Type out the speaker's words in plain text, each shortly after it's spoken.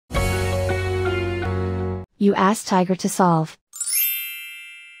You ask Tiger to solve.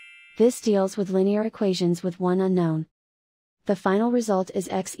 This deals with linear equations with one unknown. The final result is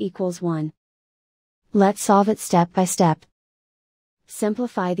x equals 1. Let's solve it step by step.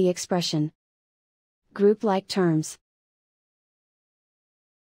 Simplify the expression. Group like terms.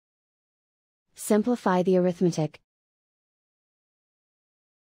 Simplify the arithmetic.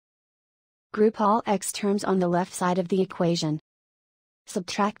 Group all x terms on the left side of the equation.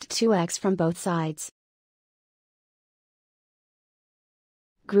 Subtract 2x from both sides.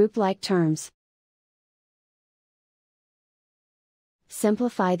 Group like terms.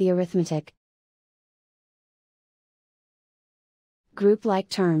 Simplify the arithmetic. Group like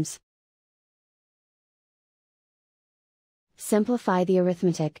terms. Simplify the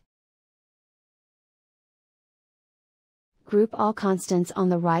arithmetic. Group all constants on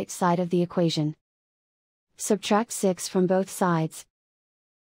the right side of the equation. Subtract 6 from both sides.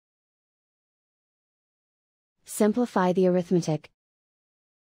 Simplify the arithmetic.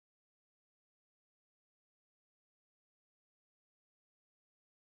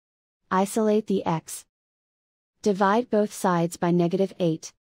 Isolate the x. Divide both sides by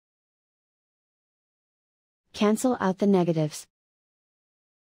 -8. Cancel out the negatives.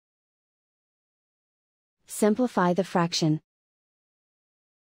 Simplify the fraction.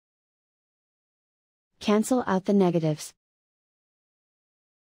 Cancel out the negatives.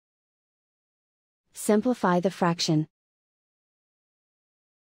 Simplify the fraction.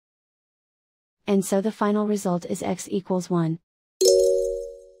 And so the final result is x equals 1.